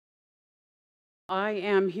I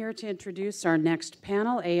am here to introduce our next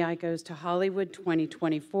panel, AI Goes to Hollywood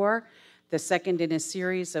 2024, the second in a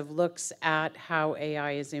series of looks at how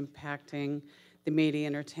AI is impacting the media,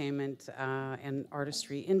 entertainment, and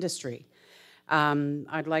artistry industry.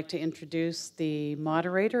 I'd like to introduce the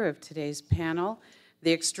moderator of today's panel,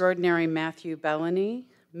 the extraordinary Matthew Belloni.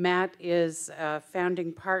 Matt is a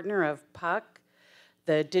founding partner of Puck,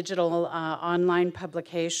 the digital online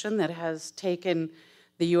publication that has taken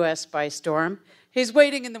the U.S. by storm. He's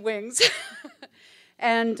waiting in the wings.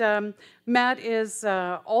 And Matt is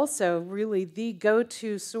also really the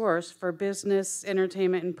go-to source for business,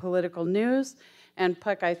 entertainment, and political news. And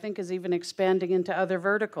Puck, I think, is even expanding into other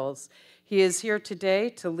verticals. He is here today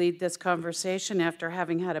to lead this conversation after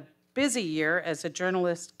having had a busy year as a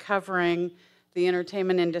journalist covering the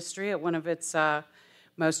entertainment industry at one of its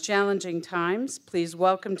most challenging times. Please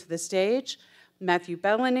welcome to the stage Matthew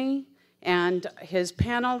Belloni and his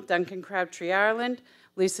panel, Duncan Crabtree-Ireland,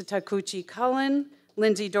 Lisa Takeuchi Cullen,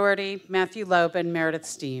 Lindsay Doucherty, Matthew Loeb, and Meredith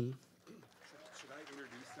Steam. Should I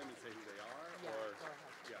introduce them and say who they are?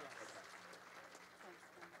 Yeah,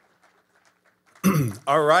 go ahead. Yeah, okay.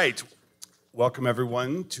 All right. Welcome,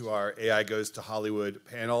 everyone, to our AI Goes to Hollywood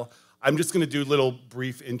panel. I'm just going to do little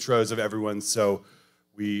brief intros of everyone so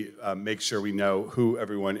we make sure we know who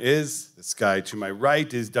everyone is. This guy to my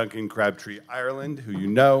right is Duncan Crabtree-Ireland, who you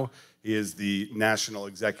know. He is the National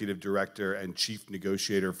Executive Director and Chief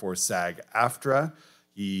Negotiator for SAG-AFTRA.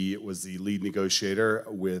 He was the lead negotiator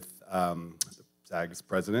with SAG's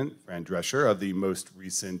president, Fran Drescher, of the most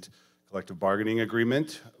recent collective bargaining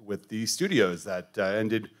agreement with the studios that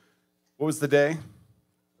ended. What was the day?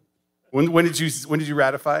 When did you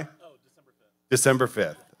ratify? Oh, December 5th. December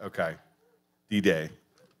 5th. Okay, D-Day.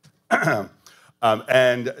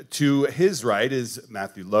 And to his right is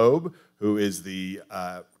Matthew Loeb, who is the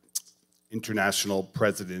international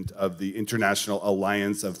president of the International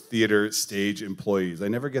Alliance of Theater Stage Employees. I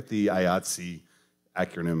never get the IATSE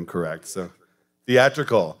acronym correct, so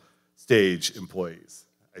Theatrical Stage Employees.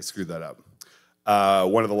 I screwed that up.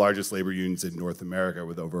 One of the largest labor unions in North America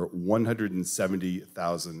with over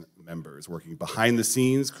 170,000 members working behind the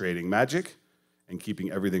scenes, creating magic and keeping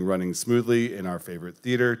everything running smoothly in our favorite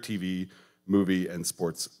theater, TV, movie, and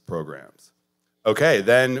sports programs. Okay,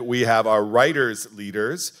 then we have our writers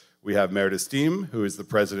leaders. We have Meredith Steam, who is the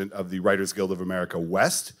president of the Writers Guild of America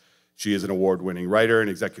West. She is an award-winning writer and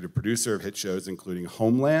executive producer of hit shows including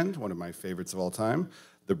Homeland, one of my favorites of all time,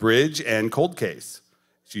 The Bridge, and Cold Case.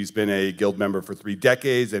 She's been a Guild member for 3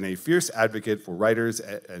 decades and a fierce advocate for writers,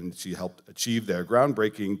 and she helped achieve their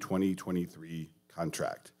groundbreaking 2023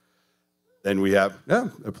 contract. Then we have,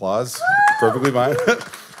 applause, perfectly fine.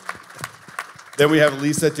 Then we have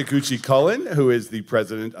Lisa Takeuchi Cullen, who is the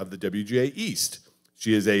president of the WGA East.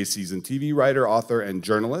 She is a seasoned TV writer, author, and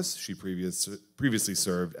journalist. She previously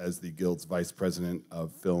served as the Guild's vice president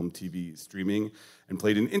of film, TV, streaming, and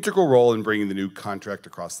played an integral role in bringing the new contract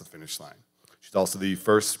across the finish line. She's also the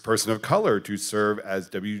first person of color to serve as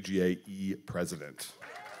WGA president.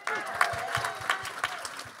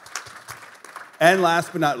 And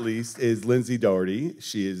last but not least is Lindsay Doucherty.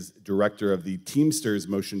 She is director of the Teamsters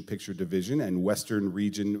Motion Picture Division and Western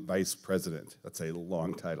Region Vice President. That's a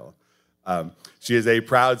long title. She is a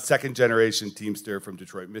proud second-generation Teamster from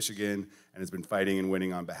Detroit, Michigan, and has been fighting and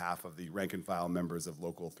winning on behalf of the rank-and-file members of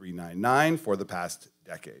Local 399 for the past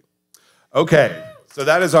decade. Okay, so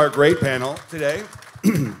that is our great panel today.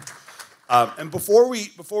 And before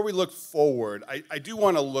we look forward, I do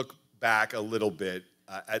want to look back a little bit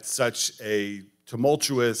at such a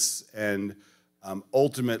tumultuous and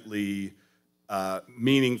ultimately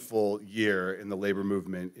meaningful year in the labor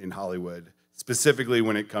movement in Hollywood, specifically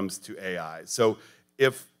when it comes to AI. So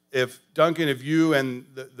if Duncan, if you and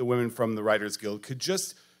the women from the Writers Guild could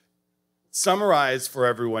just summarize for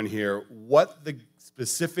everyone here what the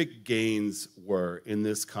specific gains were in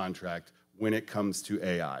this contract when it comes to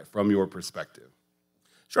AI, from your perspective.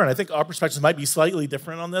 Sure, and I think our perspectives might be slightly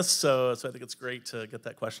different on this, so I think it's great to get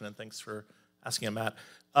that question, and thanks for asking it, Matt.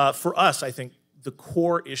 For us, I think the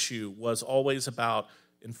core issue was always about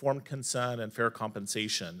informed consent and fair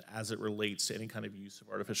compensation as it relates to any kind of use of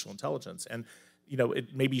artificial intelligence. And you know,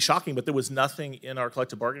 it may be shocking, but there was nothing in our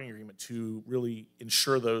collective bargaining agreement to really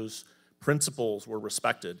ensure those principles were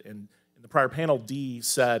respected. And in the prior panel, Dee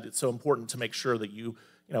said it's so important to make sure that you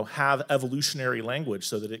have evolutionary language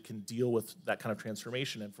so that it can deal with that kind of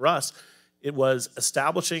transformation. And for us, it was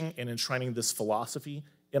establishing and enshrining this philosophy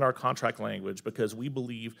in our contract language, because we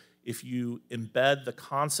believe if you embed the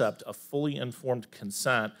concept of fully informed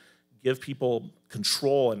consent, give people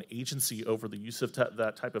control and agency over the use of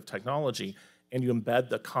that type of technology, and you embed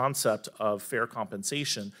the concept of fair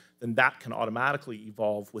compensation, then that can automatically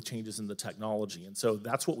evolve with changes in the technology. And so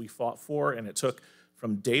that's what we fought for, and it took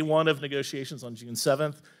from day one of negotiations on June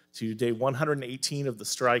 7th to day 118 of the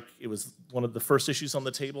strike. It was one of the first issues on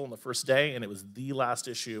the table on the first day, and it was the last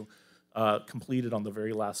issue completed on the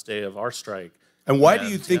very last day of our strike. And why do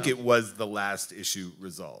you think it was the last issue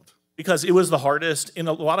resolved? Because it was the hardest. In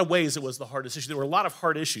a lot of ways, it was the hardest issue. There were a lot of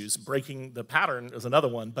hard issues. Breaking the pattern is another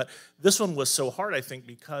one. But this one was so hard, I think,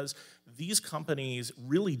 because these companies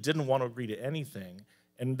really didn't want to agree to anything.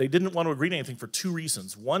 And they didn't want to agree to anything for two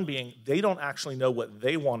reasons. One being, they don't actually know what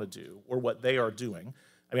they want to do or what they are doing.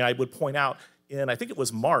 I mean, I would point out, I think it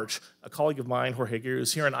was March, a colleague of mine, Jorge Aguirre,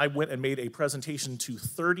 was here, and I went and made a presentation to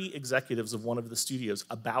 30 executives of one of the studios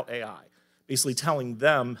about AI. Basically telling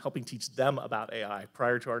them, helping teach them about AI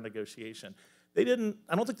prior to our negotiation. I don't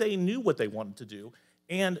think they knew what they wanted to do.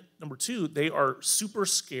 And number two, they are super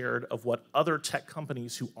scared of what other tech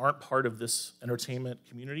companies who aren't part of this entertainment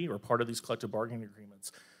community or part of these collective bargaining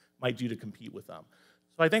agreements might do to compete with them.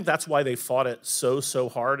 So I think that's why they fought it so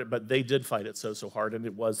hard, but they did fight it so hard, and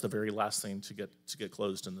it was the very last thing to get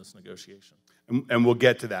closed in this negotiation. And we'll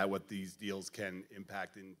get to that, what these deals can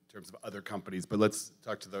impact in terms of other companies, but let's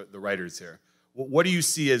talk to the writers here. What do you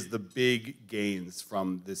see as the big gains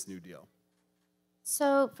from this new deal?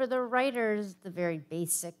 So for the writers, the very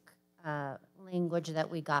basic language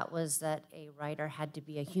that we got was that a writer had to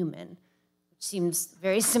be a human, which seems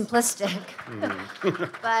very simplistic,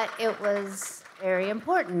 but it was very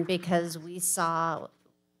important because we saw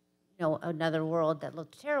another world that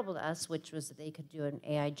looked terrible to us, which was that they could do an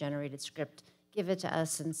AI-generated script, give it to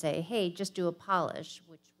us and say, hey, just do a polish,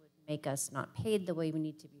 which would make us not paid the way we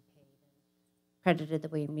need to be paid, and credited the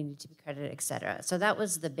way we need to be credited, et cetera. So that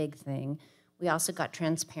was the big thing. We also got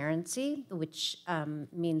transparency, which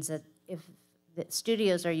means that if the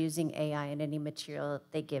studios are using AI in any material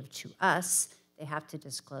they give to us, they have to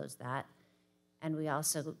disclose that. And we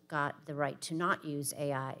also got the right to not use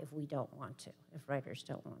AI if we don't want to, if writers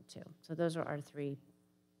don't want to. So those are our three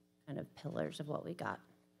kind of pillars of what we got.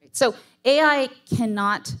 So AI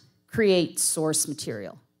cannot create source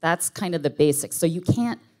material. That's kind of the basics. So you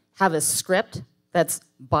can't have a script that's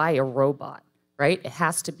by a robot, right? It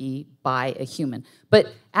has to be by a human.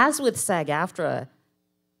 But as with SAG-AFTRA,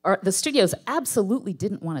 the studios absolutely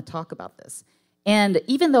didn't want to talk about this. And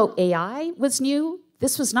even though AI was new,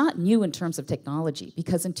 this was not new in terms of technology,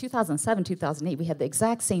 because in 2007, 2008, we had the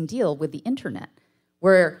exact same deal with the internet,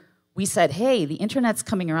 where we said, hey, the internet's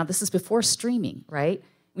coming around. This is before streaming, right?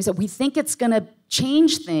 We said, we think it's going to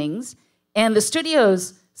change things. And the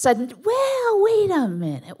studios said, well, wait a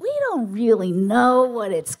minute. We don't really know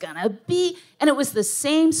what it's going to be. And it was the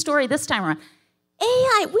same story this time around.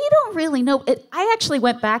 AI, we don't really know. I actually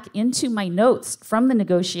went back into my notes from the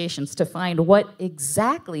negotiations to find what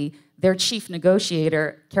exactly their chief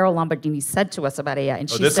negotiator, Carol Lombardini, said to us about AI. And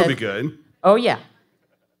she said, this will be good. Oh, yeah.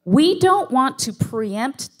 We don't want to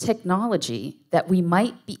preempt technology that we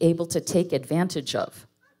might be able to take advantage of.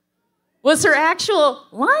 Was her actual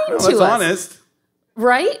line to us. That's honest.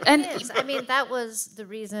 Right? And I mean, that was the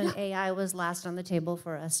reason AI was last on the table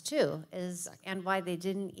for us, too, and why they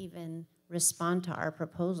didn't even respond to our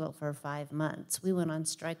proposal for 5 months. We went on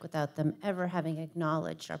strike without them ever having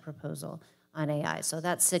acknowledged our proposal on AI. So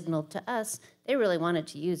that signaled to us they really wanted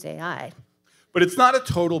to use AI. But it's not a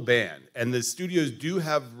total ban, and the studios do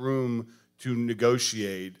have room to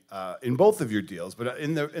negotiate in both of your deals. But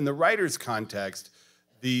in the writer's context,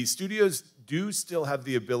 the studios do still have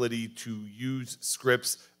the ability to use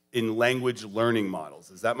scripts in language learning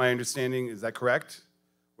models. Is that my understanding? Is that correct?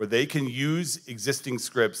 Where they can use existing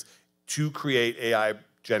scripts to create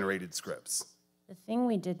AI-generated scripts. The thing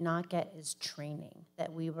we did not get is training.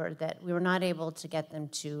 That we were not able to get them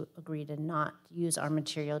to agree to not use our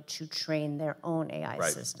material to train their own AI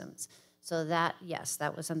systems. So that, yes,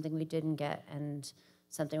 that was something we didn't get, and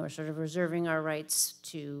something we're sort of reserving our rights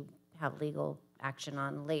to have legal action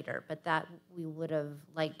on later. But that we would have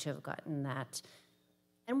liked to have gotten that.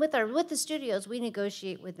 And with the studios, we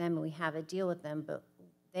negotiate with them and we have a deal with them, but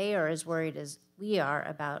they are as worried as we are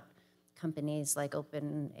about companies like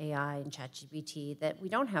OpenAI and ChatGPT that we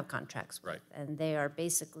don't have contracts with. And they are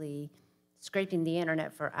basically scraping the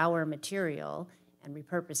internet for our material and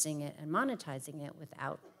repurposing it and monetizing it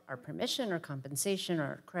without our permission or compensation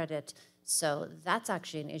or credit. So that's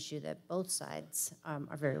actually an issue that both sides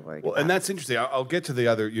are very worried about. And that's interesting. I'll get to the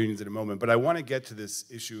other unions in a moment, but I want to get to this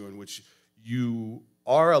issue in which you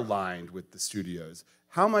are aligned with the studios.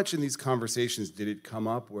 How much in these conversations did it come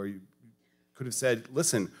up where you could have said,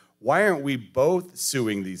 listen, why aren't we both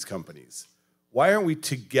suing these companies? Why aren't we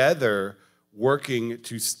together working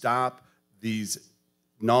to stop these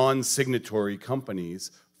non-signatory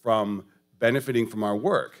companies from benefiting from our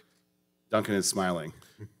work? Duncan is smiling.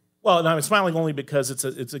 Well, no, I'm smiling only because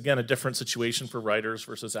it's again a different situation for writers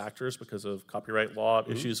versus actors because of copyright law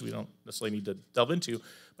issues we don't necessarily need to delve into.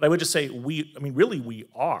 But I would just say really we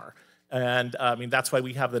are. And I mean, that's why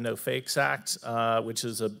we have the No Fakes Act, which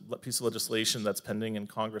is a piece of legislation that's pending in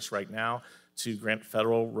Congress right now to grant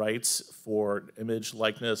federal rights for image,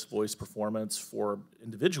 likeness, voice, performance for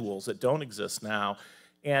individuals that don't exist now.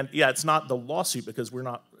 And yeah, it's not the lawsuit because we're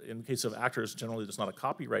not, in the case of actors, generally there's not a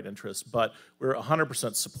copyright interest, but we're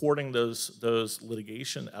 100% supporting those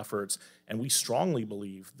litigation efforts. And we strongly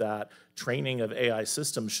believe that training of AI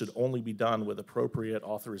systems should only be done with appropriate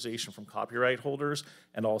authorization from copyright holders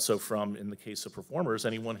and also from, in the case of performers,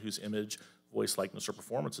 anyone whose image, voice, likeness, or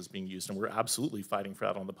performance is being used. And we're absolutely fighting for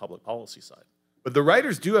that on the public policy side. But the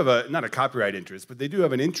writers do have not a copyright interest, but they do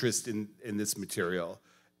have an interest in this material.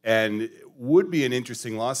 And it would be an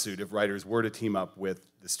interesting lawsuit if writers were to team up with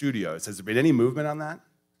the studios. Has there been any movement on that?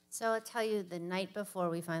 So I'll tell you, the night before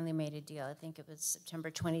we finally made a deal, I think it was September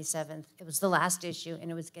 27th, it was the last issue, and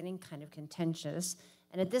it was getting kind of contentious.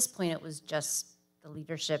 And at this point, it was just the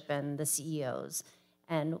leadership and the CEOs.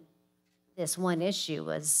 And this one issue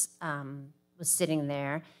was sitting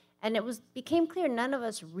there. And it became clear none of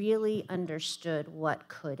us really understood what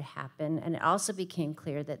could happen. And it also became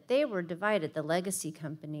clear that they were divided. The legacy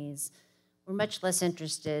companies were much less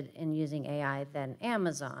interested in using AI than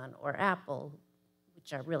Amazon or Apple,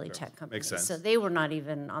 which are really tech companies. Makes sense. So they were not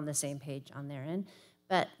even on the same page on their end.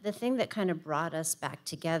 But the thing that kind of brought us back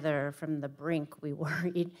together from the brink, we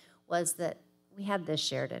worried, was that we had this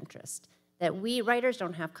shared interest. That we writers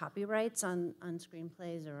don't have copyrights on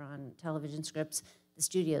screenplays or on television scripts. The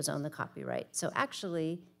studios own the copyright. So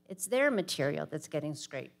actually, it's their material that's getting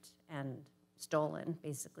scraped and stolen,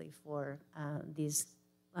 basically, for these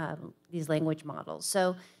language models.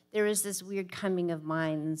 So there is this weird coming of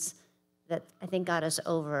minds that I think got us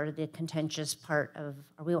over the contentious part of,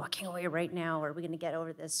 are we walking away right now, or are we going to get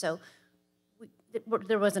over this? So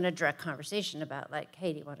there wasn't a direct conversation about, like,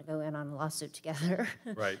 hey, do you want to go in on a lawsuit together?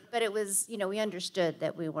 Right. But it was, we understood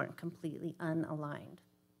that we weren't completely unaligned.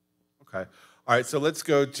 Okay. All right, so let's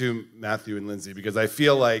go to Matthew and Lindsay, because I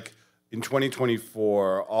feel like in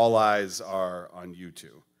 2024, all eyes are on you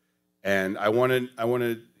two. And I want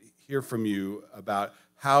to hear from you about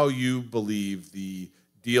how you believe the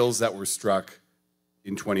deals that were struck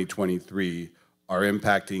in 2023 are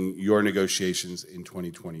impacting your negotiations in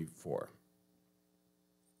 2024.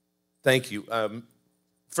 Thank you.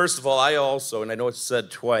 First of all, I also, and I know it's said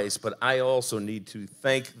twice, but I also need to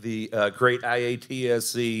thank the great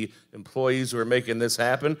IATSE employees who are making this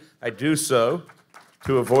happen. I do so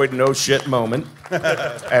to avoid no shit moment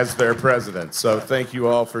as their president. So thank you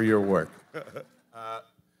all for your work.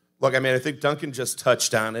 Look, I mean, I think Duncan just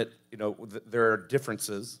touched on it. There are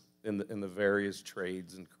differences in the various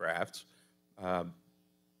trades and crafts,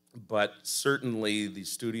 but certainly the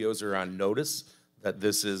studios are on notice that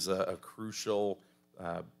this is a crucial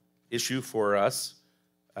issue for us,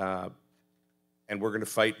 and we're going to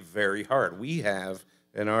fight very hard. We have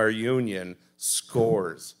in our union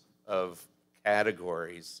scores of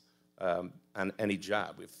categories on any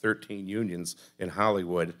job. We have 13 unions in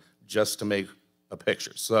Hollywood just to make a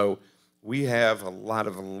picture. So we have a lot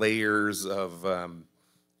of layers of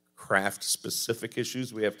craft-specific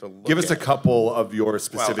issues we have to look at. Give us a couple of your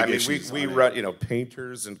specific issues. We run,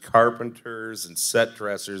 painters and carpenters and set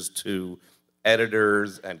dressers to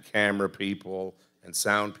editors and camera people and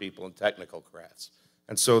sound people and technical crafts.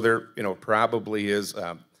 And so there, probably is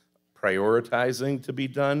prioritizing to be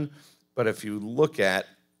done. But if you look at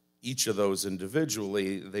each of those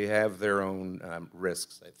individually, they have their own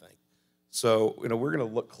risks, I think. So, we're going to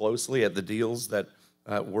look closely at the deals that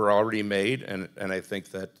were already made, and I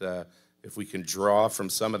think that if we can draw from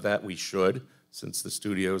some of that, we should, since the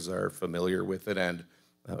studios are familiar with it and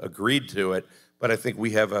agreed to it. But I think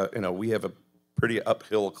we have a pretty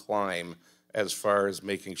uphill climb as far as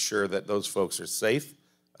making sure that those folks are safe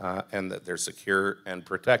and that they're secure and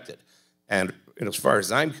protected. And as far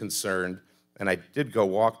as I'm concerned, and I did go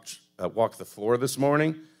walk the floor this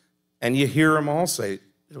morning, and you hear them all say,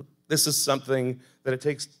 this is something that it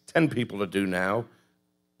takes 10 people to do now,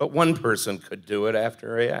 but one person could do it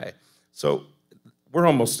after AI. So we're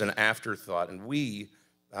almost an afterthought, and we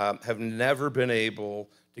have never been able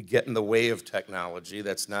to get in the way of technology.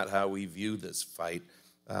 That's not how we view this fight.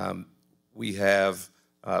 We have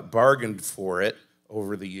bargained for it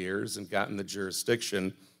over the years and gotten the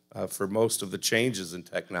jurisdiction for most of the changes in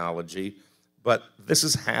technology, but this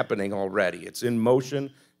is happening already. It's in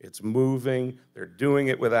motion, it's moving, they're doing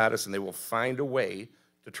it without us, and they will find a way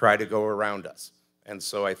to try to go around us. And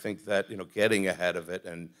so I think that, you know, getting ahead of it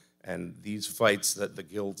and these fights that the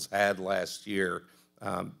guilds had last year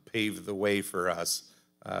paved the way for us,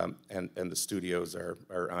 and the studios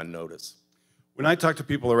are on notice. When I talk to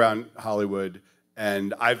people around Hollywood,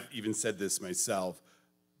 and I've even said this myself,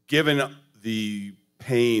 given the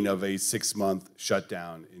pain of a 6-month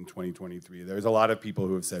shutdown in 2023, there's a lot of people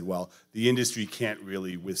who have said, well, the industry can't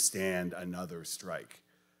really withstand another strike.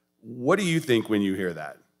 What do you think when you hear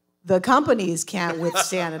that? The companies can't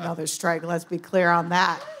withstand another strike, let's be clear on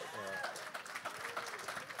that.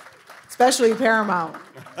 Especially Paramount.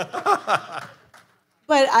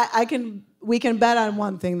 But we can bet on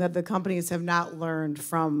one thing, that the companies have not learned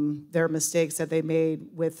from their mistakes that they made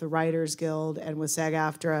with the Writers Guild and with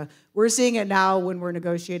SAG-AFTRA. We're seeing it now when we're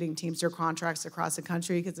negotiating Teamster contracts across the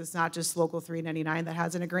country, because it's not just Local 399 that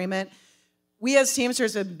has an agreement. We as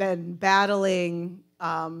Teamsters have been battling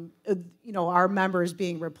our members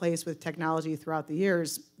being replaced with technology throughout the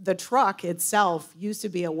years. The truck itself used to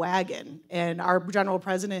be a wagon, and our general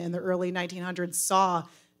president in the early 1900s saw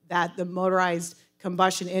that the motorized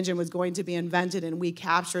combustion engine was going to be invented, and we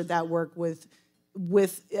captured that work with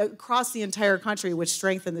across the entire country, which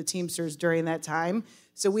strengthened the Teamsters during that time.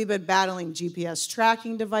 So we've been battling GPS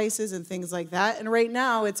tracking devices and things like that, and right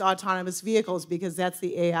now it's autonomous vehicles, because that's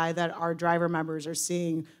the AI that our driver members are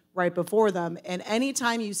seeing right before them. And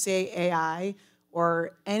anytime you say AI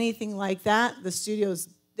or anything like that, the studios,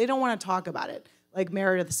 they don't want to talk about it, like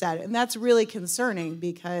Meredith said. And that's really concerning,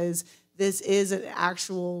 because this is an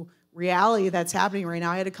actual reality that's happening right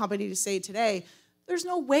now. I had a company to say today, there's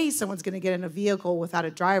no way someone's going to get in a vehicle without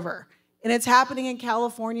a driver. And it's happening in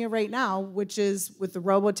California right now, which is with the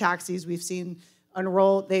robo-taxis we've seen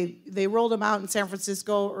unroll. They rolled them out in San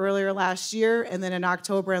Francisco earlier last year, and then in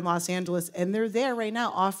October in Los Angeles, and they're there right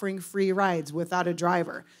now offering free rides without a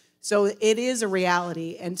driver. So it is a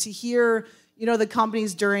reality. And to hear, the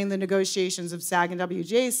companies during the negotiations of SAG and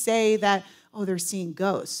WGA say that, oh, they're seeing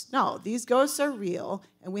ghosts. No, these ghosts are real,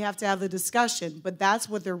 and we have to have the discussion, but that's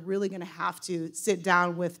what they're really gonna have to sit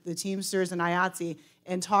down with the Teamsters and IATSE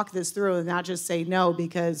and talk this through, and not just say no,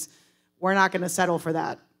 because we're not gonna settle for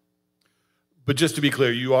that. But just to be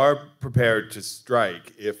clear, you are prepared to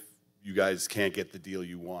strike if you guys can't get the deal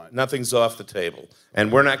you want. Nothing's off the table.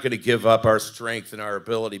 And we're not going to give up our strength and our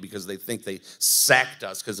ability because they think they sacked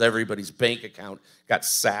us, because everybody's bank account got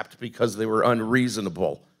sapped because they were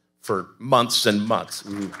unreasonable for months and months.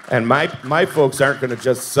 And my folks aren't going to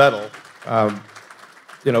just settle.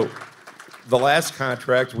 The last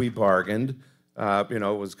contract we bargained,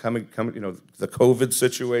 was coming, the COVID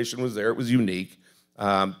situation was there. It was unique.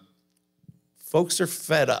 Folks are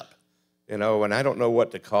fed up, and I don't know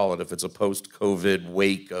what to call it, if it's a post-COVID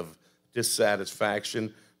wake of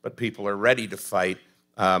dissatisfaction, but people are ready to fight,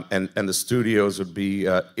 and the studios would be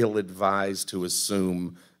ill-advised to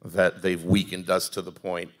assume that they've weakened us to the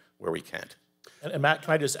point where we can't. And Matt,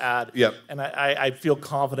 can I just add? Yep. And I feel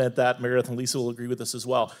confident that Meredith and Lisa will agree with this as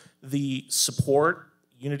well. The support,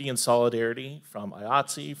 unity, and solidarity from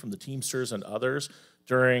IATSE, from the Teamsters, and others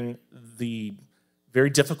during the very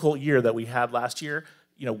difficult year that we had last year,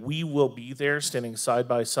 we will be there standing side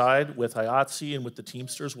by side with IATSE and with the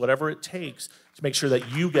Teamsters, whatever it takes to make sure that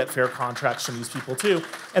you get fair contracts from these people too.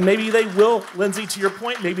 And maybe they will, Lindsay, to your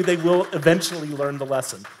point, maybe they will eventually learn the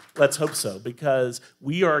lesson. Let's hope so, because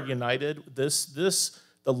we are united. The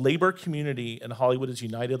labor community in Hollywood is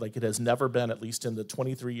united like it has never been, at least in the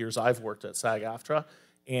 23 years I've worked at SAG-AFTRA.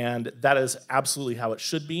 And that is absolutely how it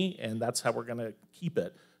should be, and that's how we're gonna keep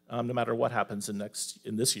it. No matter what happens in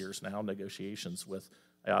this year's now negotiations with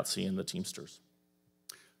IATSE and the Teamsters.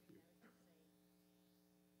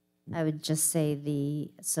 I would just say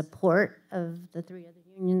the support of the 3 other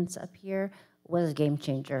unions up here was a game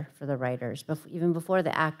changer for the writers. Even before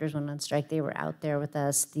the actors went on strike, they were out there with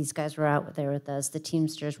us. These guys were out there with us. The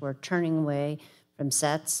Teamsters were turning away from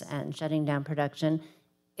sets and shutting down production.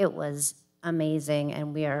 It was amazing,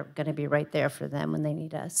 and we are going to be right there for them when they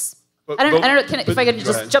need us. I don't know, if I could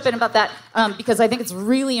just jump in about that, because I think it's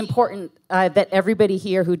really important that everybody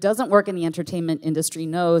here who doesn't work in the entertainment industry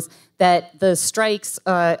knows that the strikes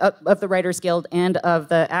of the Writers Guild and of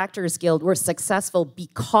the Actors Guild were successful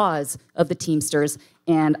because of the Teamsters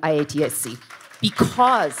and IATSE.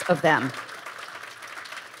 Because of them.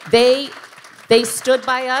 They stood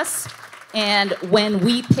by us, and when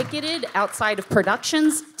we picketed outside of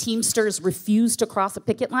productions, Teamsters refused to cross a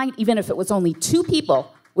picket line, even if it was only 2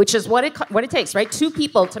 people, which is what it takes, right? 2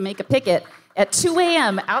 people to make a picket, At 2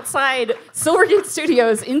 a.m. outside Silvergate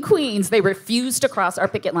Studios in Queens, they refused to cross our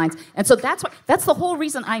picket lines. And so that's the whole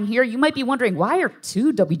reason I'm here. You might be wondering, why are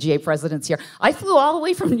 2 WGA presidents here? I flew all the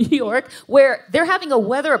way from New York, where they're having a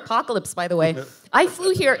weather apocalypse, by the way. I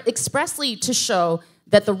flew here expressly to show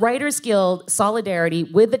that the Writers Guild solidarity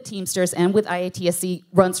with the Teamsters and with IATSE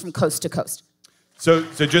runs from coast to coast. So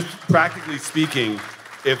just practically speaking,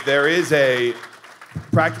 if there is a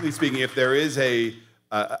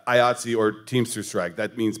IATSE or Teamster strike,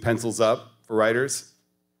 that means pencils up for writers?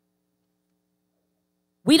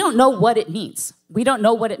 We don't know what it means. We don't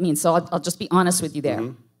know what it means, so I'll just be honest with you there.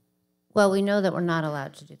 Mm-hmm. Well, we know that we're not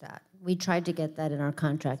allowed to do that. We tried to get that in our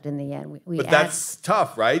contract in the end. But that's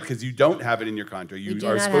tough, right? Because you don't have it in your contract. You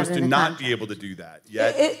are supposed to not be able to do that.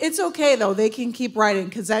 Yet. It's okay, though. They can keep writing,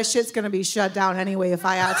 because that shit's going to be shut down anyway if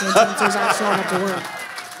IATSE and Teamsters aren't showing up to work.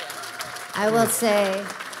 I will say...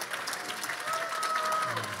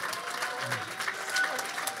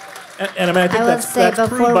 And I mean, I think that's before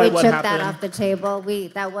proved by we what took happened. that off the table,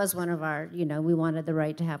 that was one of our, we wanted the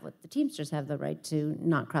right to have what the Teamsters have the right to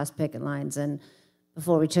not cross picket lines. And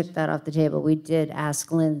before we took that off the table, we did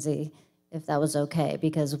ask Lindsay if that was okay,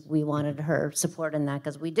 because we wanted her support in that,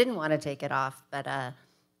 because we didn't want to take it off. But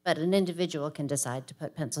an individual can decide to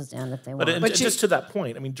put pencils down if they want. But just to that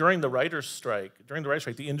point, I mean, during the writers' strike,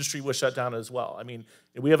 the industry was shut down as well. I mean,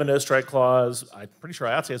 we have a no-strike clause. I'm pretty sure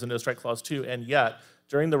IATSE has a no-strike clause too, and yet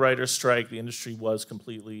during the writers' strike, the industry was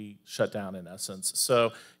completely shut down in essence.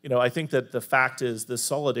 So, I think that the fact is this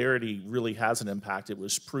solidarity really has an impact. It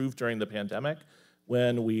was proved during the pandemic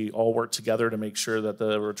when we all worked together to make sure that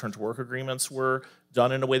the return to work agreements were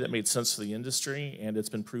done in a way that made sense for the industry, and it's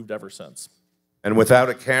been proved ever since. And without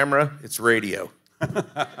a camera, it's radio.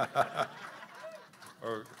 I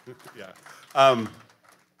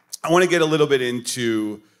want to get a little bit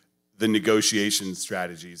into the negotiation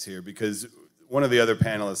strategies here, because one of the other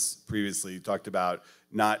panelists previously talked about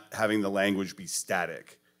not having the language be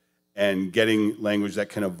static and getting language that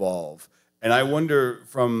can evolve. And I wonder,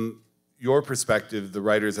 from your perspective, the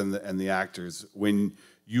writers and the actors, when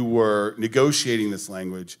you were negotiating this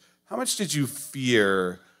language, how much did you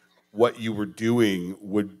fear what you were doing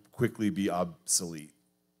would quickly be obsolete?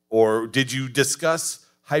 Or did you discuss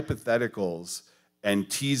hypotheticals and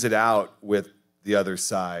tease it out with the other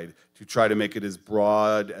side to try to make it as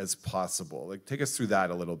broad as possible? Like, take us through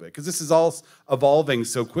that a little bit, because this is all evolving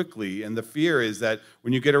so quickly, and the fear is that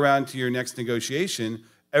when you get around to your next negotiation,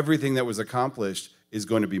 everything that was accomplished is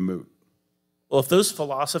going to be moot. Well, if those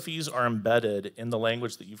philosophies are embedded in the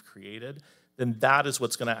language that you've created, then that is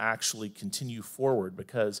what's going to actually continue forward,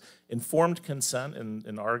 because informed consent,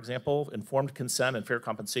 in our example, informed consent and fair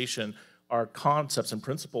compensation are concepts and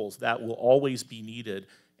principles that will always be needed.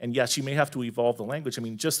 And yes, you may have to evolve the language. I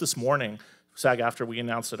mean, just this morning, SAG-AFTRA, we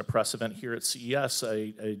announced at a press event here at CES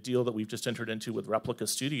a deal that we've just entered into with Replica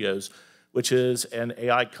Studios, which is an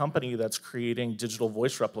AI company that's creating digital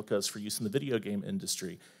voice replicas for use in the video game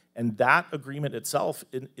industry. And that agreement itself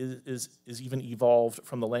is even evolved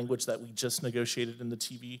from the language that we just negotiated in the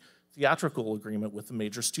TV theatrical agreement with the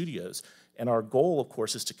major studios. And our goal, of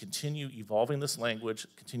course, is to continue evolving this language,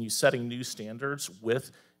 continue setting new standards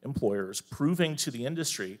with employers, proving to the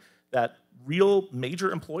industry that real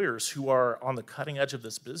major employers who are on the cutting edge of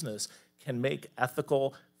this business can make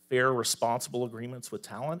ethical, fair, responsible agreements with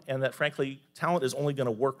talent, and that, frankly, talent is only going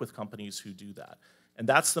to work with companies who do that. And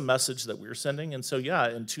that's the message that we're sending. And so, yeah,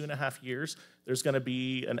 in 2.5 years, there's going to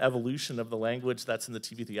be an evolution of the language that's in the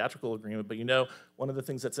TV theatrical agreement. But one of the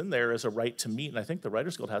things that's in there is a right to meet, and I think the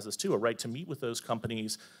Writers Guild has this too, a right to meet with those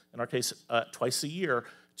companies, in our case, twice a year,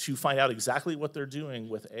 to find out exactly what they're doing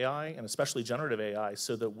with AI, and especially generative AI,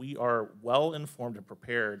 so that we are well informed and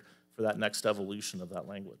prepared for that next evolution of that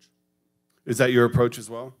language. Is that your approach as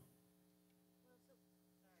well?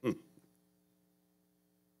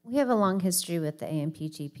 We have a long history with the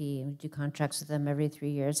AMPTP, and we do contracts with them every 3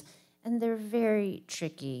 years, and they're very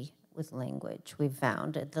tricky with language, we've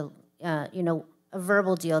found. A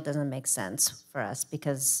verbal deal doesn't make sense for us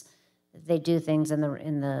because they do things in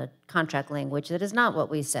the contract language that is not what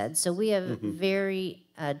we said. So we have very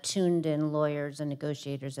tuned-in lawyers and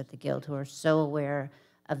negotiators at the Guild who are so aware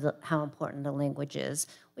of how important the language is,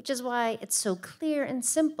 which is why it's so clear and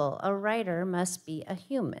simple. A writer must be a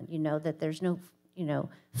human, that there's no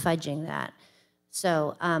fudging that.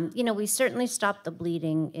 So, we certainly stopped the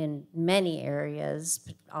bleeding in many areas,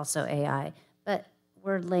 also AI, but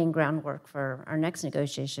we're laying groundwork for our next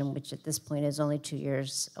negotiation, which at this point is only 2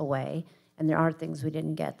 years away. And there are things we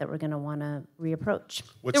didn't get that we're going to want to reapproach.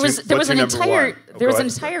 There was an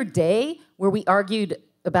entire day where we argued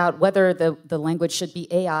about whether the language should be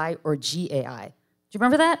AI or GAI. Do you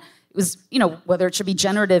remember that? it was, whether it should be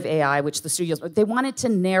generative AI, which the studios, they wanted to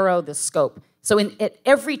narrow the scope. So at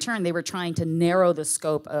every turn, they were trying to narrow the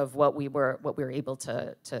scope of what we were able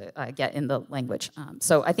to get in the language.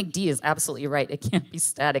 So I think D is absolutely right. It can't be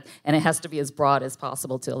static, and it has to be as broad as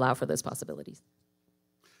possible to allow for those possibilities.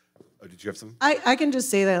 Oh, did you have something? I can just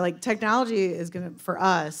say that, like, technology is going to, for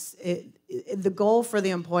us, the goal for the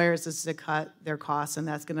employers is to cut their costs, and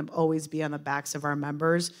that's going to always be on the backs of our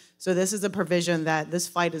members. So this is a provision that this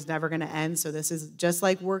fight is never going to end. So this is just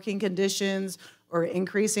like working conditions or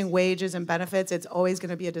increasing wages and benefits. It's always going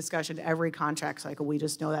to be a discussion every contract cycle. We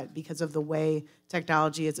just know that because of the way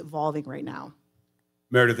technology is evolving right now.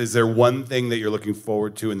 Meredith, is there one thing that you're looking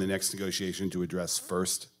forward to in the next negotiation to address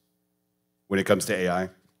first when it comes to AI?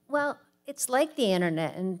 Well, it's like the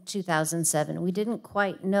internet in 2007. We didn't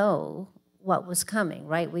quite know what was coming,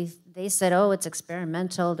 right? They said, oh, it's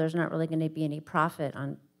experimental. There's not really going to be any profit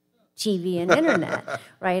on TV and internet,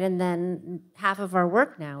 right? And then half of our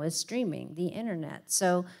work now is streaming, the internet.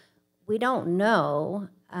 So we don't know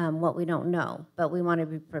what we don't know, but we want to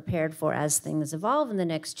be prepared for, as things evolve in the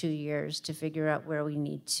next 2 years, to figure out where we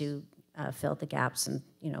need to fill the gaps and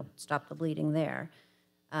stop the bleeding there.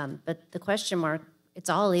 But the question mark, it's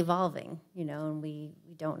all evolving, and we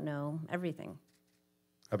don't know everything.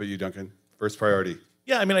 How about you, Duncan? First priority.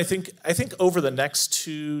 Yeah, I mean, I think over the next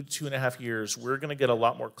 2.5 years, we're going to get a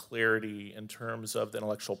lot more clarity in terms of the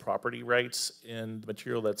intellectual property rights in the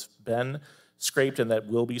material that's been scraped and that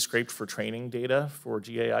will be scraped for training data for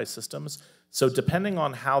GAI systems. So depending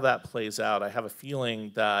on how that plays out, I have a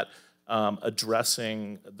feeling that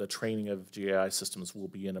addressing the training of GAI systems will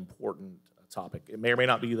be an important topic. It may or may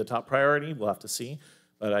not be the top priority, we'll have to see,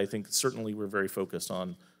 but I think certainly we're very focused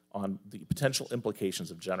on the potential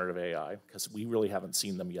implications of generative AI, because we really haven't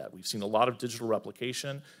seen them yet. We've seen a lot of digital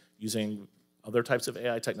replication using other types of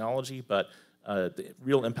AI technology, but the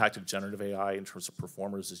real impact of generative AI in terms of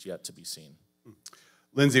performers is yet to be seen.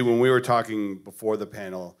 Lindsay, when we were talking before the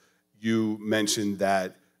panel, you mentioned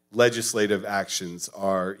that legislative actions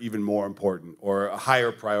are even more important or a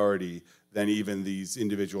higher priority than even these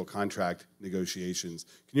individual contract negotiations.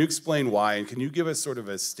 Can you explain why, and can you give us sort of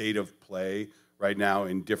a state of play right now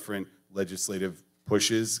in different legislative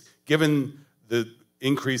pushes, given the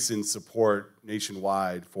increase in support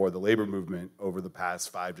nationwide for the labor movement over the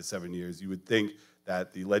past 5 to 7 years? You would think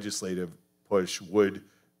that the legislative push would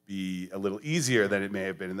be a little easier than it may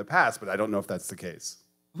have been in the past, but I don't know if that's the case.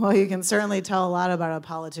 Well, you can certainly tell a lot about a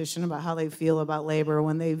politician, about how they feel about labor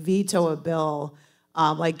when they veto a bill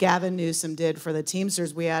like Gavin Newsom did for the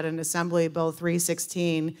Teamsters. We had an Assembly Bill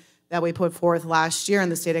 316 that we put forth last year in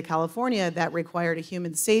the state of California that required a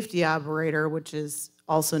human safety operator, which is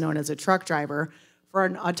also known as a truck driver, for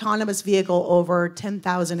an autonomous vehicle over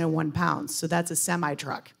 10,001 pounds. So that's a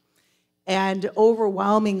semi-truck. And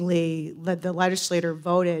overwhelmingly, the legislator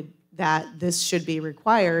voted that this should be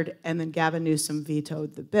required, and then Gavin Newsom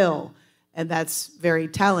vetoed the bill. And that's very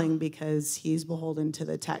telling because he's beholden to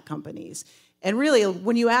the tech companies. And really,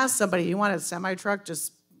 when you ask somebody, you want a semi-truck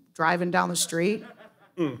just driving down the street?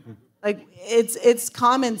 Like, it's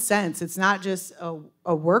common sense. It's not just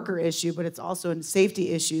a worker issue, but it's also a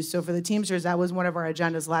safety issue. So for the Teamsters, that was one of our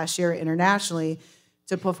agendas last year internationally,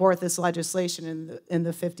 to put forth this legislation in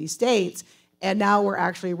the 50 states. And now we're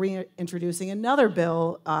actually reintroducing another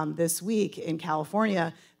bill this week in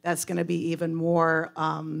California that's going to be even more,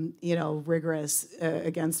 rigorous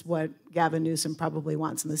against what Gavin Newsom probably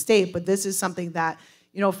wants in the state. But this is something that,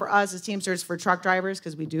 for us as Teamsters, for truck drivers,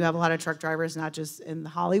 because we do have a lot of truck drivers, not just in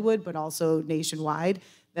Hollywood, but also nationwide,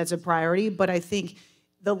 that's a priority. But I think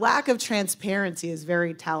the lack of transparency is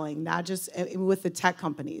very telling, not just with the tech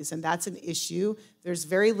companies, and that's an issue. There's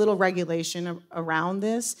very little regulation around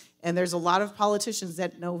this, and there's a lot of politicians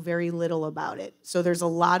that know very little about it. So there's a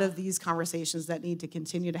lot of these conversations that need to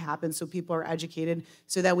continue to happen so people are educated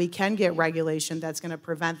so that we can get regulation that's going to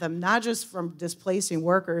prevent them not just from displacing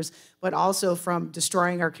workers, but also from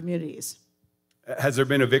destroying our communities. Has there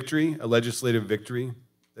been a victory, a legislative victory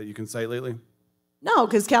that you can cite lately? No,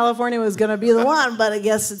 because California was going to be the one, but I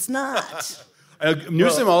guess it's not.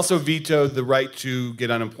 Newsom also vetoed the right to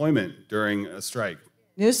get unemployment during a strike.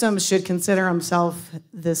 Newsom should consider himself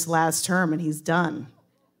this last term, and he's done.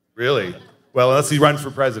 Really? Well, unless he runs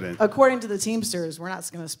for president. According to the Teamsters, we're not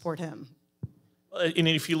going to support him. And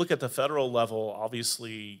if you look at the federal level,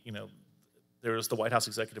 obviously, there's the White House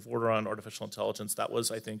executive order on artificial intelligence. That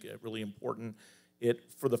was, I think, really important. It,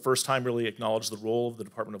 for the first time, really acknowledged the role of the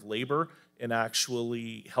Department of Labor in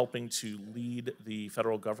actually helping to lead the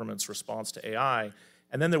federal government's response to AI.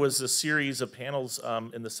 And then there was a series of panels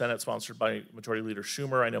in the Senate sponsored by Majority Leader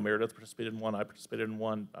Schumer. I know Meredith participated in one, I participated in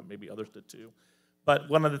one, maybe others did too, But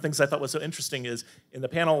one of the things I thought was so interesting is in the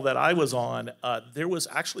panel that I was on, there was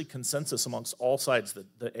actually consensus amongst all sides,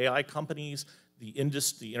 the AI companies, the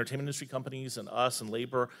entertainment industry companies, and us and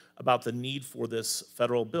labor about the need for this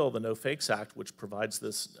federal bill, the No Fakes Act, which provides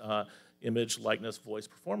this image, likeness, voice,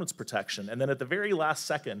 performance protection. And then at the very last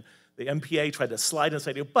second, the MPA tried to slide in and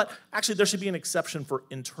say, but actually there should be an exception for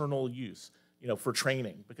internal use, for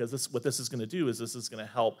training, because what this is going to do is this is going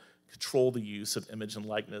to help control the use of image and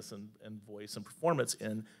likeness and voice and performance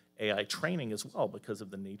in AI training as well because of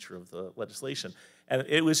the nature of the legislation. And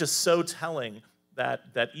it was just so telling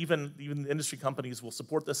that even the industry companies will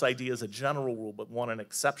support this idea as a general rule, but want an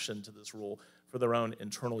exception to this rule for their own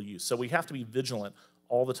internal use. So we have to be vigilant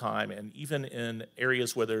all the time, and even in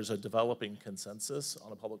areas where there's a developing consensus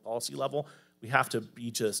on a public policy level, we have to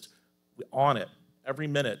be just on it every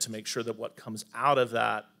minute to make sure that what comes out of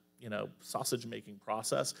that sausage-making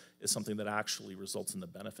process is something that actually results in the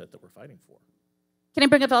benefit that we're fighting for. Can I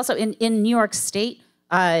bring up also, in New York State,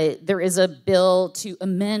 there is a bill to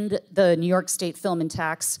amend the New York State film and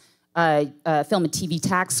TV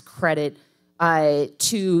tax credit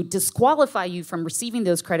to disqualify you from receiving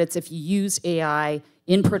those credits if you use AI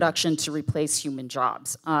in production to replace human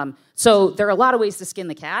jobs. So there are a lot of ways to skin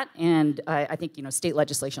the cat, and I think state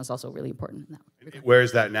legislation is also really important in that. Where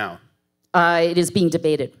is that now? It is being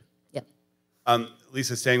debated. Yeah.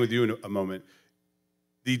 Lisa, staying with you in a moment.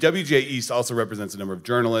 The WGA East also represents a number of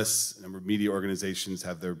journalists, a number of media organizations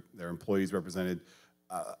have their employees represented.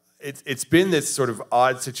 It's been this sort of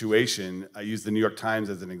odd situation. I use the New York Times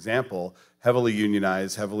as an example, heavily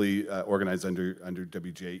unionized, heavily organized under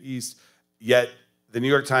WGA East, yet the New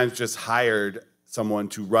York Times just hired someone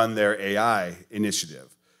to run their AI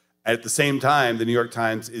initiative. At the same time, the New York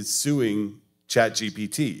Times is suing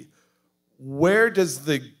ChatGPT. Where does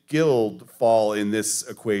the Guild fall in this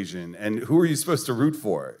equation, and who are you supposed to root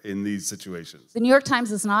for in these situations? The New York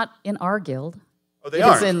Times is not in our guild. Oh, they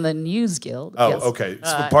aren't? It's in the News Guild. Oh, yes. okay.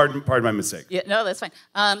 So pardon my mistake. Yeah, no, that's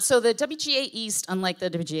fine. So the WGA East, unlike the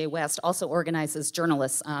WGA West, also organizes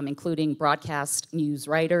journalists, including broadcast news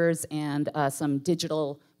writers and some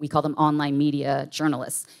digital, we call them online media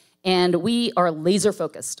journalists. And we are laser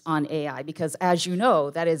focused on AI because, as you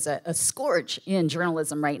know, that is a scourge in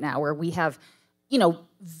journalism right now, where we have,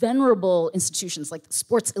 venerable institutions like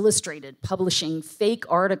Sports Illustrated publishing fake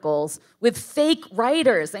articles with fake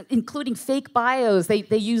writers, including fake bios. They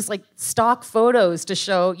use like stock photos to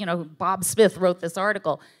show, Bob Smith wrote this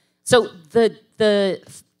article. So the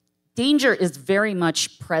danger is very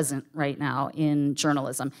much present right now in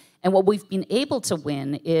journalism. And what we've been able to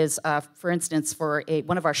win is, for instance, for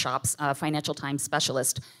one of our shops, Financial Times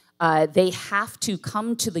Specialist, they have to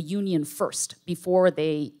come to the union first before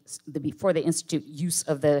they institute use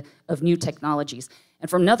of new technologies. And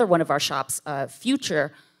from another one of our shops,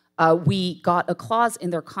 Future, we got a clause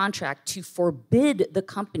in their contract to forbid the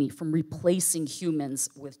company from replacing humans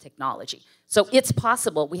with technology. So it's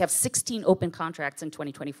possible. We have 16 open contracts in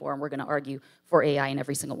 2024, and we're going to argue for AI in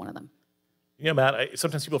every single one of them. Matt,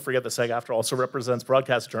 sometimes people forget that SAG-AFTRA also represents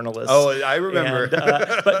broadcast journalists. Oh, I remember. And,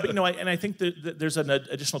 but I think that there's an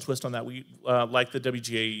additional twist on that. We, like the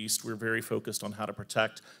WGA East, we're very focused on how to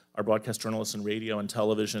protect our broadcast journalists in radio and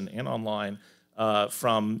television and online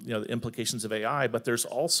from the implications of AI. But there's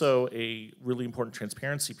also a really important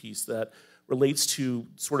transparency piece that relates to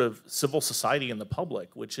sort of civil society and the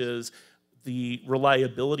public, which is the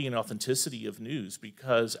reliability and authenticity of news.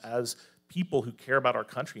 Because as people who care about our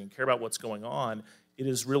country and care about what's going on, it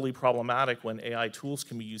is really problematic when AI tools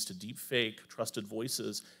can be used to deep fake trusted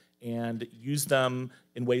voices and use them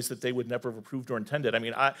in ways that they would never have approved or intended. I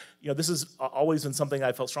mean, this has always been something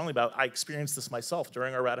I felt strongly about. I experienced this myself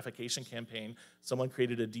during our ratification campaign. Someone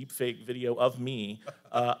created a deep fake video of me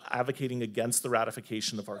advocating against the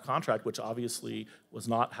ratification of our contract, which obviously was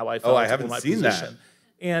not how I felt. Oh, I haven't seen that.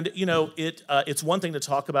 And it's one thing to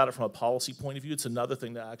talk about it from a policy point of view. It's another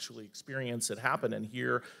thing to actually experience it happen and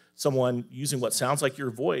hear someone using what sounds like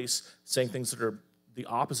your voice saying things that are the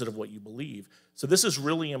opposite of what you believe. So this is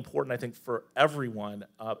really important, I think, for everyone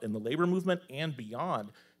in the labor movement and beyond,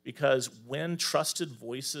 because when trusted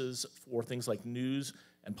voices for things like news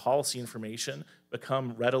and policy information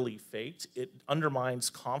become readily faked, it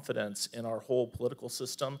undermines confidence in our whole political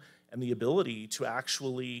system and the ability to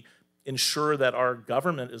actually ensure that our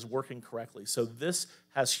government is working correctly. So this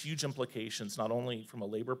has huge implications, not only from a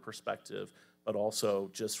labor perspective, but also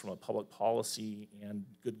just from a public policy and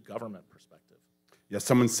good government perspective. Yeah,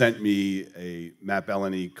 someone sent me a Matt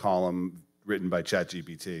Belloni column written by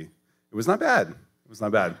ChatGPT. It was not bad. It was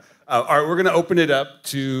not bad. All right, we're going to open it up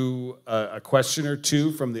to a question or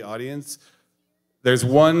two from the audience. There's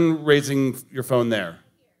one raising your phone there.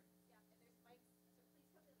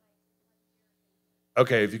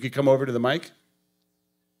 Okay, if you could come over to the mic.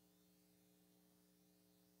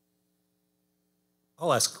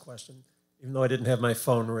 I'll ask a question, even though I didn't have my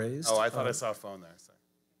phone raised. Oh, I thought I saw a phone there. Sorry.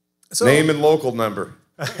 So, Name and local number.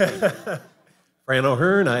 Fran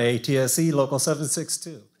O'Hearn, IATSE, Local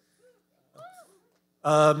 762.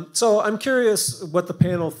 So I'm curious what the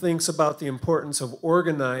panel thinks about the importance of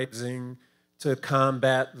organizing to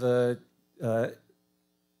combat the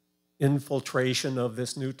infiltration of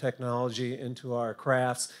this new technology into our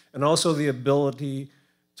crafts, and also the ability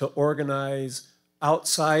to organize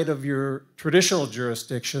outside of your traditional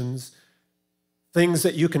jurisdictions things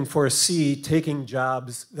that you can foresee taking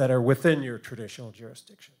jobs that are within your traditional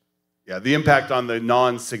jurisdiction. Yeah, the impact on the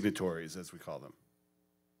non-signatories, as we call them.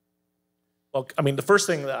 Well, I mean, the first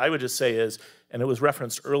thing that I would just say is, and it was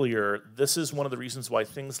referenced earlier, this is one of the reasons why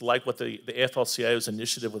things like what the AFL-CIO's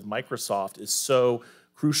initiative with Microsoft is so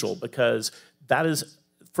crucial, because that is,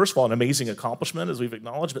 first of all, an amazing accomplishment, as we've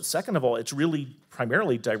acknowledged, but second of all, it's really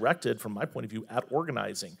primarily directed, from my point of view, at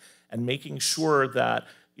organizing and making sure that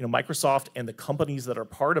Microsoft and the companies that are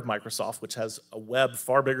part of Microsoft, which has a web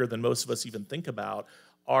far bigger than most of us even think about,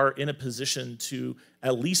 are in a position to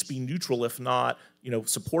at least be neutral, if not,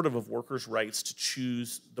 supportive of workers' rights to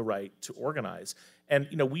choose the right to organize. And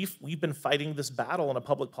we've been fighting this battle on a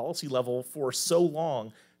public policy level for so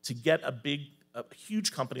long to get a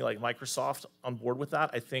huge company like Microsoft on board with that.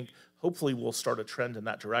 I think hopefully we'll start a trend in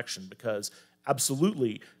that direction, because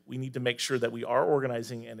absolutely we need to make sure that we are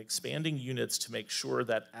organizing and expanding units to make sure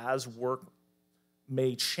that as work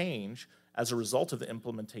may change as a result of the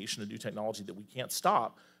implementation of new technology that we can't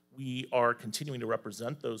stop, we are continuing to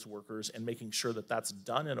represent those workers and making sure that that's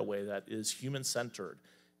done in a way that is human-centered.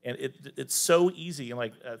 And it's so easy, and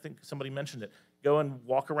like I think somebody mentioned it, go and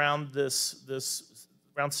walk around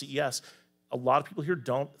around CES. A lot of people here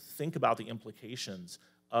don't think about the implications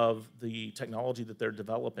of the technology that they're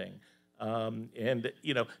developing.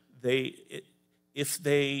 If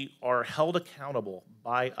they are held accountable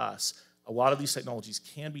by us, a lot of these technologies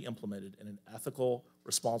can be implemented in an ethical,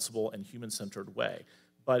 responsible, and human-centered way.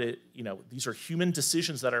 But these are human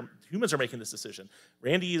decisions humans are making this decision.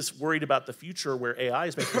 Randy is worried about the future where AI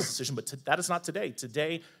is making this decision, but that is not today.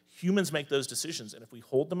 Today, humans make those decisions, and if we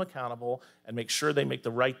hold them accountable and make sure they make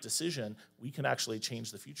the right decision, we can actually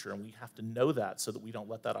change the future, and we have to know that so that we don't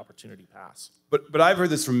let that opportunity pass. But I've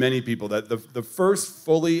heard this from many people, that the first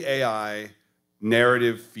fully AI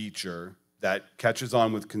narrative feature that catches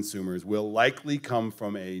on with consumers will likely come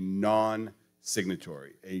from a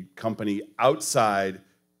non-signatory, a company outside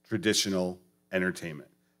traditional entertainment.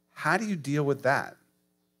 How do you deal with that?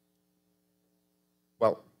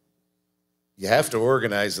 Well, you have to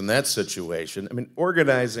organize in that situation. I mean,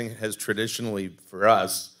 organizing has traditionally, for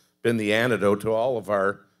us, been the antidote to all of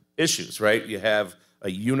our issues, right? You have a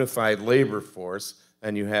unified labor force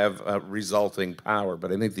and you have resulting power.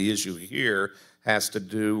 But I think the issue here has to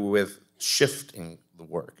do with shifting the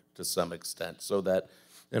work to some extent, so that,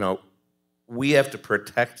 we have to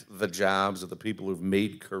protect the jobs of the people who've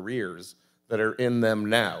made careers that are in them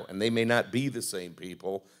now. And they may not be the same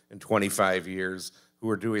people in 25 years who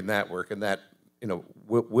are doing that work, and that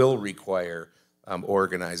will require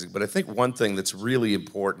organizing. But I think one thing that's really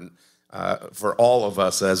important for all of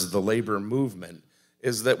us as the labor movement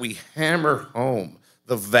is that we hammer home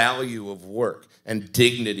the value of work and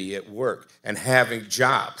dignity at work and having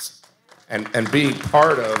jobs and being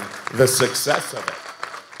part of the success of it.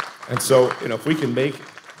 And so, if we can make,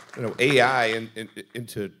 AI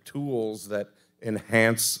into tools that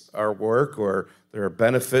enhance our work, or there are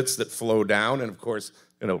benefits that flow down, and of course,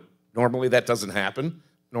 normally that doesn't happen.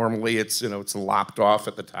 Normally it's, it's lopped off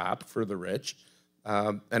at the top for the rich.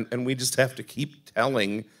 And we just have to keep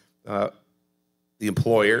telling the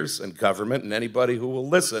employers and government and anybody who will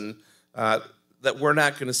listen that we're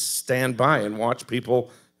not going to stand by and watch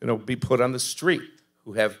people, be put on the street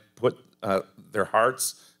who have put their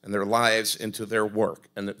hearts and their lives into their work,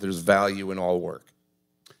 and that there's value in all work.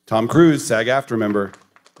 Tom Cruise, SAG-AFTRA member.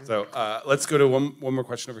 So let's go to one more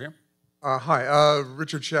question over here. Hi,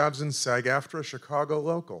 Richard Shabzin, SAG-AFTRA, Chicago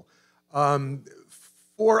local.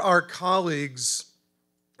 For our colleagues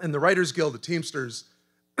in the Writers Guild, the Teamsters,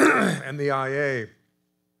 and the IA,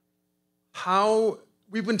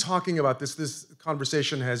 we've been talking about this. This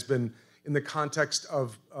conversation has been in the context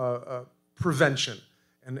of prevention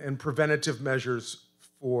and preventative measures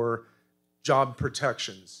for job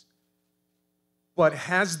protections. But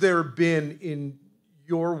has there been, in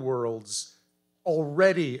your worlds,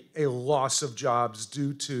 already a loss of jobs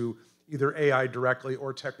due to either AI directly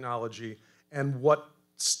or technology? And what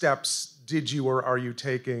steps did you or are you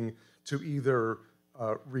taking to either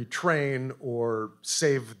retrain or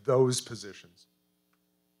save those positions?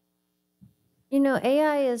 You know,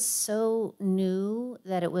 AI is so new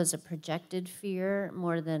that it was a projected fear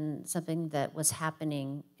more than something that was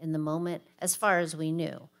happening in the moment, as far as we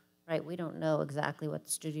knew, right? We don't know exactly what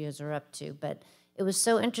the studios are up to, but it was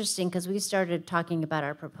so interesting because we started talking about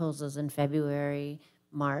our proposals in February,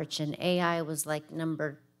 March, and AI was like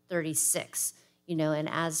number 36, you know, and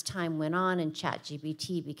as time went on and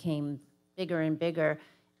ChatGPT became bigger and bigger,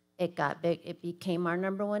 it got big. It became our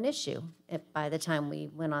 #1 issue by the time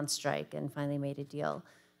we went on strike and finally made a deal.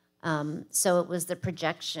 So it was the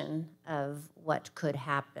projection of what could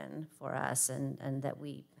happen for us, and that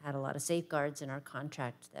we had a lot of safeguards in our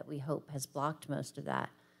contract that we hope has blocked most of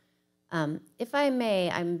that. If I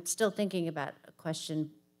may, I'm still thinking about a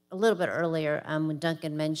question a little bit earlier when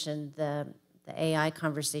Duncan mentioned the AI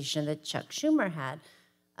conversation that Chuck Schumer had.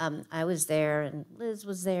 I was there, and Liz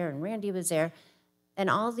was there, and Randy was there. And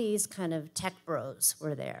all these kind of tech bros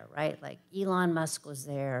were there, right? Like Elon Musk was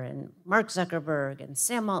there, and Mark Zuckerberg, and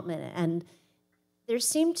Sam Altman. And there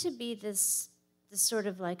seemed to be this sort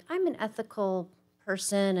of like, I'm an ethical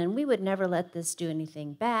person, and we would never let this do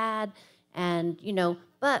anything bad. And, you know,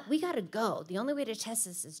 but we got to go. The only way to test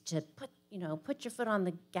this is to put your foot on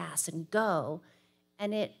the gas and go.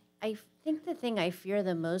 And I think the thing I fear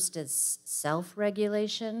the most is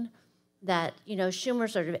self-regulation. That, you know, Schumer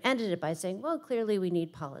sort of ended it by saying, well, clearly we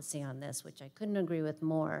need policy on this, which I couldn't agree with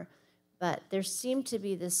more. But there seemed to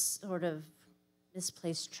be this sort of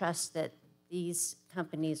misplaced trust that these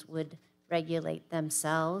companies would regulate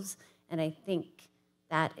themselves. And I think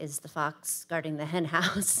that is the fox guarding the hen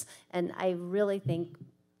house. And I really think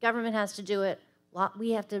government has to do it.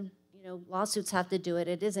 We have to, you know, lawsuits have to do it.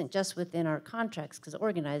 It isn't just within our contracts, because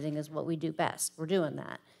organizing is what we do best. We're doing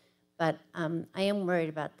that. But I am worried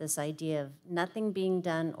about this idea of nothing being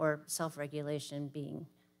done or self-regulation being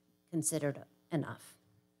considered enough.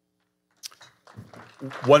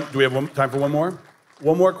 Do we have time for one more?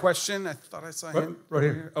 One more question? I thought I saw him. Right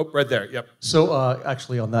here. Oh, right there, yep. So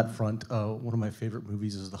actually on that front, one of my favorite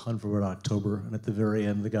movies is The Hunt for Red October. And at the very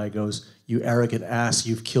end, the guy goes, "You arrogant ass,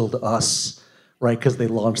 you've killed us," right? Because they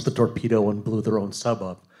launched the torpedo and blew their own sub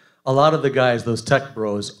up. A lot of the guys, those tech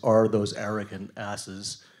bros, are those arrogant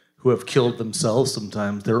asses who have killed themselves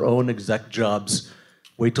sometimes, their own exec jobs.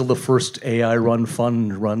 Wait till the first AI run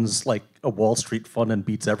fund runs like a Wall Street fund and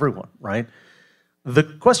beats everyone, right? The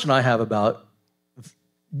question I have about,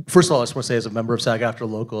 first of all, I just want to say as a member of SAG-AFTRA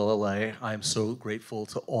Local LA, I am so grateful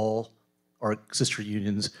to all our sister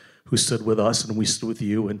unions who stood with us and we stood with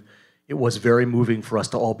you, and it was very moving for us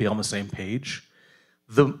to all be on the same page.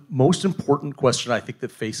 The most important question I think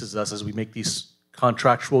that faces us as we make these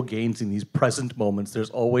contractual gains in these present moments, there's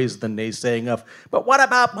always the naysaying of, but what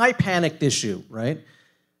about my panicked issue, right?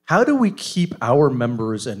 How do we keep our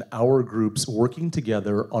members and our groups working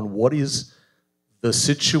together on what is the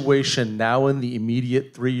situation now in the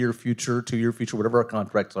immediate 3-year future, 2-year future, whatever our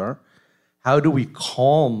contracts are? How do we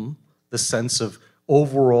calm the sense of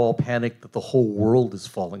overall panic that the whole world is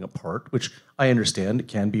falling apart, which I understand it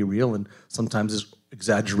can be real and sometimes is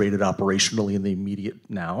exaggerated operationally in the immediate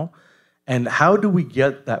now? And how do we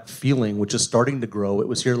get that feeling, which is starting to grow, it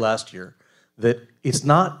was here last year, that it's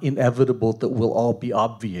not inevitable that we'll all be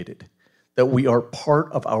obviated, that we are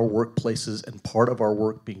part of our workplaces and part of our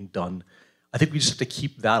work being done. I think we just have to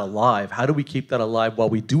keep that alive. How do we keep that alive while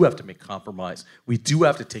we do have to make compromise? We do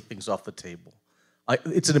have to take things off the table.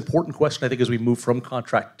 It's an important question, I think, as we move from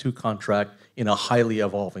contract to contract in a highly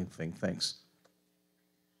evolving thing. Thanks.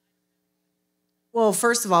 Well,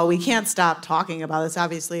 first of all, we can't stop talking about this.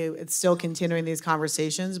 Obviously, it's still continuing these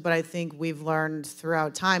conversations, but I think we've learned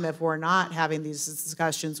throughout time, if we're not having these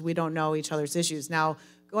discussions, we don't know each other's issues. Now,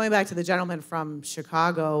 going back to the gentleman from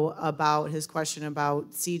Chicago about his question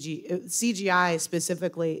about CGI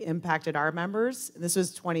specifically impacted our members, this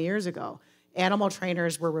was 20 years ago. Animal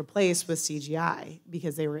trainers were replaced with CGI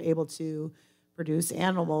because they were able to produce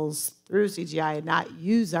animals through CGI and not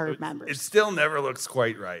use our members. It still never looks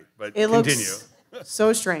quite right, but it continue. Looks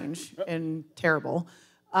so strange and terrible.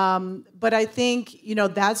 But I think, you know,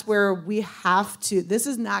 that's where we have to, this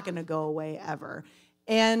is not going to go away ever.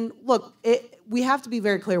 And look, we have to be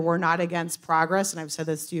very clear, we're not against progress, and I've said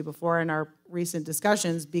this to you before in our recent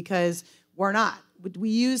discussions, because we're not. We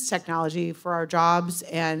use technology for our jobs,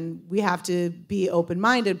 and we have to be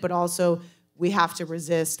open-minded, but also we have to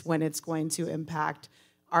resist when it's going to impact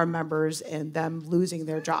our members and them losing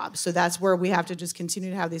their jobs. So that's where we have to just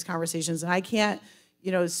continue to have these conversations. And I can't,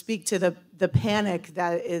 you know, speak to the panic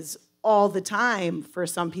that is all the time for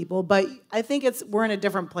some people, but I think we're in a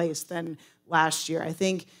different place than last year. I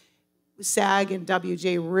think SAG and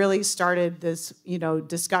WGA really started this, you know,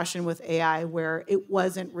 discussion with AI where it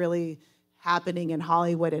wasn't really happening in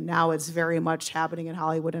Hollywood, and now it's very much happening in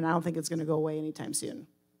Hollywood, and I don't think it's going to go away anytime soon.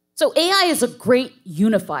 So AI is a great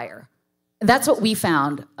unifier. That's what we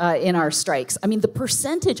found in our strikes. I mean, the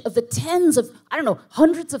percentage of the tens of, I don't know,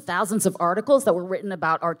 hundreds of thousands of articles that were written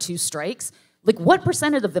about our 2 strikes, like what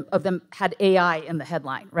percentage of them had AI in the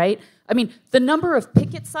headline, right? I mean, the number of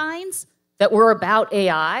picket signs that were about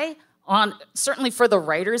AI on, certainly for the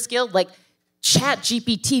Writers Guild, like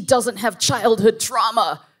ChatGPT doesn't have childhood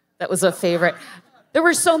trauma. That was a favorite. There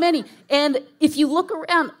were so many. And if you look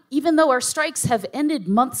around, even though our strikes have ended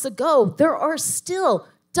months ago, there are still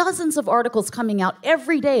dozens of articles coming out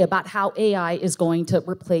every day about how AI is going to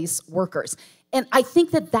replace workers. And I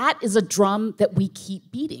think that that is a drum that we keep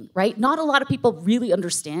beating, right? Not a lot of people really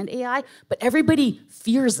understand AI, but everybody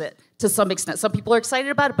fears it to some extent. Some people are excited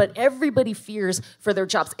about it, but everybody fears for their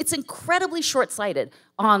jobs. It's incredibly short-sighted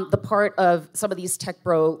on the part of some of these tech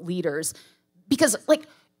bro leaders because, like,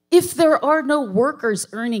 if there are no workers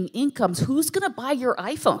earning incomes, who's gonna buy your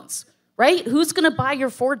iPhones, right? Who's gonna buy your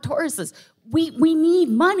Ford Tauruses? We need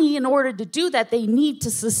money in order to do that. They need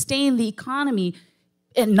to sustain the economy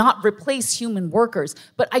and not replace human workers.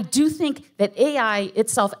 But I do think that AI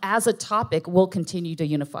itself as a topic will continue to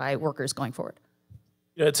unify workers going forward.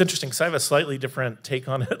 Yeah, it's interesting because I have a slightly different take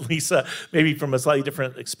on it, Lisa, maybe from a slightly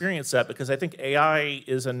different experience set, because I think AI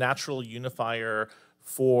is a natural unifier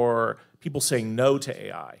for people saying no to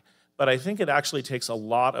AI. But I think it actually takes a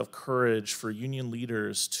lot of courage for union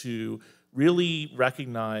leaders to really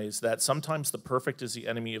recognize that sometimes the perfect is the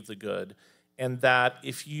enemy of the good, and that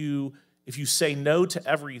if you say no to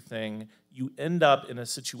everything, you end up in a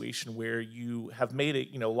situation where you have made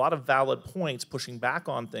a lot of valid points pushing back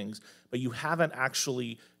on things, but you haven't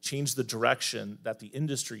actually changed the direction that the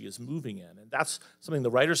industry is moving in. And that's something the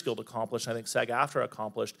Writers Guild accomplished, I think SAG-AFTRA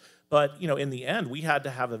accomplished. But in the end, we had to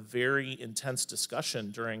have a very intense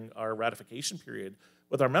discussion during our ratification period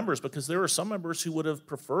with our members, because there were some members who would have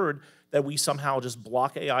preferred that we somehow just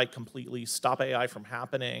block AI completely, stop AI from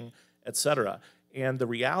happening, et cetera. And the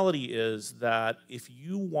reality is that if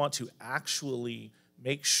you want to actually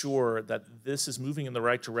make sure that this is moving in the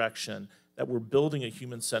right direction, that we're building a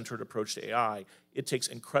human-centered approach to AI, it takes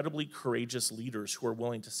incredibly courageous leaders who are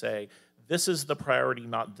willing to say, this is the priority,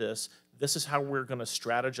 not this. This is how we're going to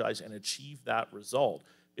strategize and achieve that result.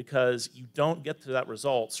 Because you don't get to that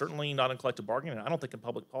result, certainly not in collective bargaining, and I don't think in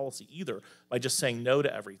public policy either, by just saying no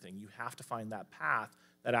to everything. You have to find that path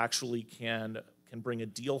that actually can bring a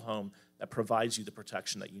deal home that provides you the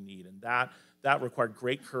protection that you need. And that required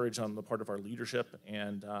great courage on the part of our leadership,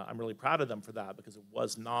 and I'm really proud of them for that, because it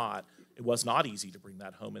was not easy to bring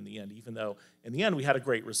that home in the end, even though in the end we had a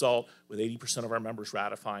great result with 80% of our members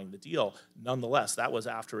ratifying the deal. Nonetheless, that was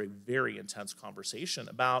after a very intense conversation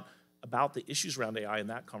about the issues around AI, and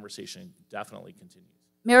that conversation definitely continues.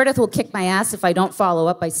 Meredith will kick my ass if I don't follow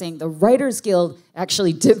up by saying the Writers Guild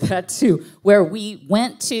actually did that too, where we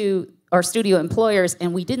went to our studio employers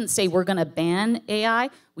and we didn't say we're gonna ban AI,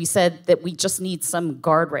 we said that we just need some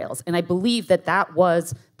guardrails. And I believe that that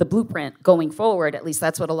was the blueprint going forward, at least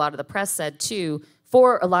that's what a lot of the press said too,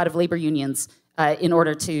 for a lot of labor unions in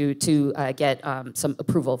order to get some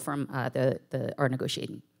approval from our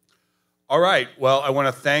negotiating. All right, well, I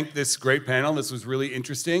want to thank this great panel. This was really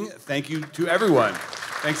interesting. Thank you to everyone.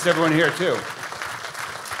 Thanks to everyone here, too.